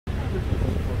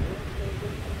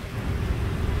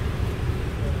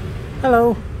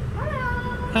Hello.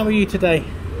 Hello. How are you today?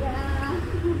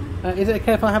 Yeah. Is it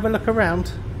okay if I have a look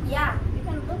around? Yeah, you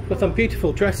can look. Got some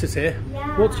beautiful dresses here.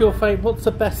 Yeah. What's your favourite? What's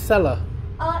the best seller?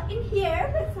 In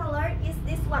here, the seller is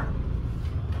this one.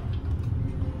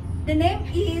 The name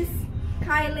is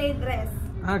Kylie dress.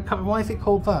 Why is it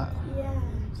called that? Yeah.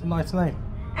 It's a nice name.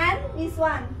 And this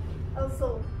one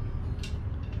also.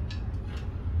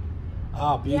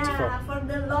 Ah, beautiful. Yeah, for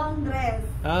the long dress.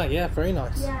 Ah, yeah, very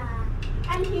nice. Yeah.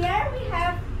 And here we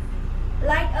have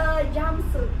like a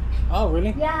jumpsuit. Oh,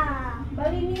 really? Yeah,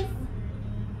 Balinese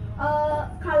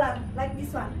color like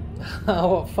this one. Oh,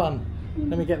 what fun.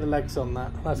 Let me get the legs on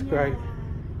that. That's great.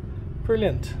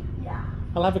 Brilliant. Yeah.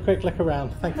 I'll have a quick look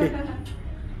around. Thank you.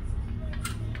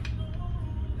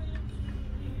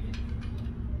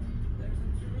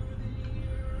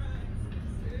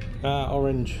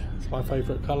 Orange. It's my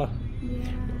favourite colour.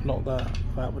 Yeah. Not that.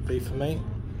 That would be for me.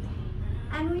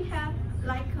 And we have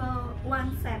like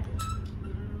one set.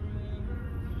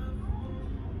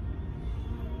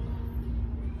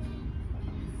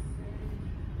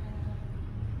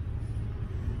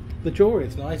 The jewellery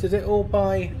is nice. Is it all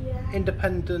by Yeah.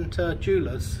 independent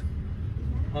jewellers?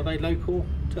 Are they local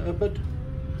to Ubud?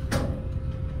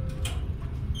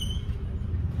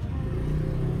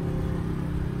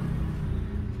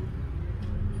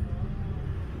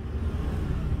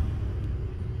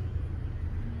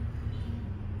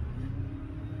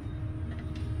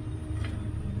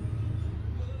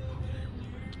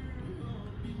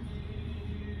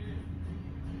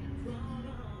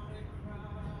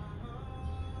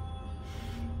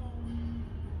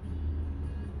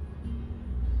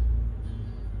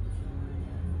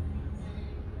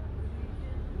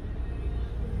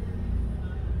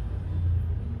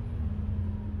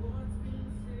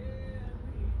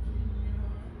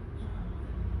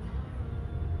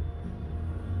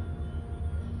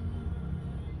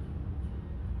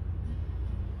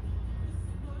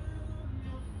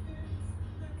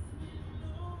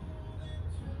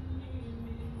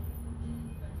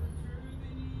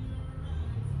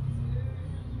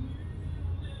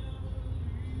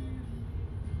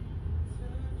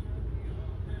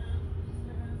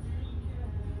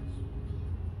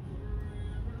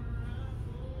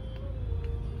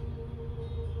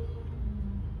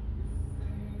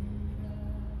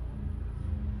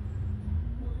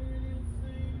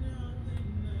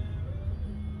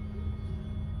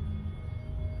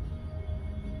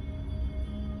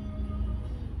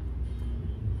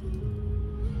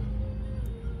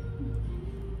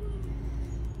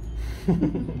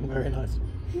 Very nice.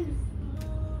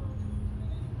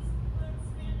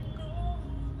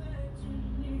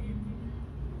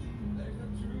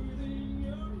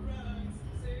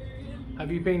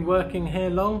 Have you been working here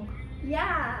long?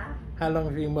 Yeah. How long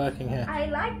have you been working here? I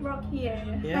like work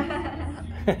here. Yeah.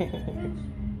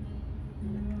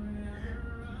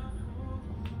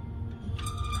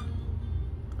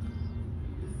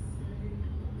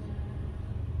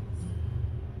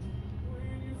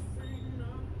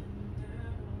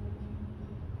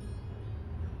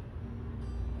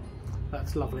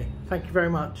 That's lovely. Thank you very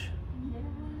much. Yeah.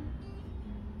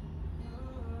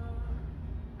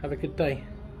 Have a good day.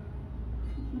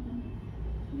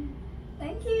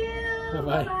 Thank you.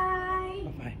 Bye-bye. Bye-bye.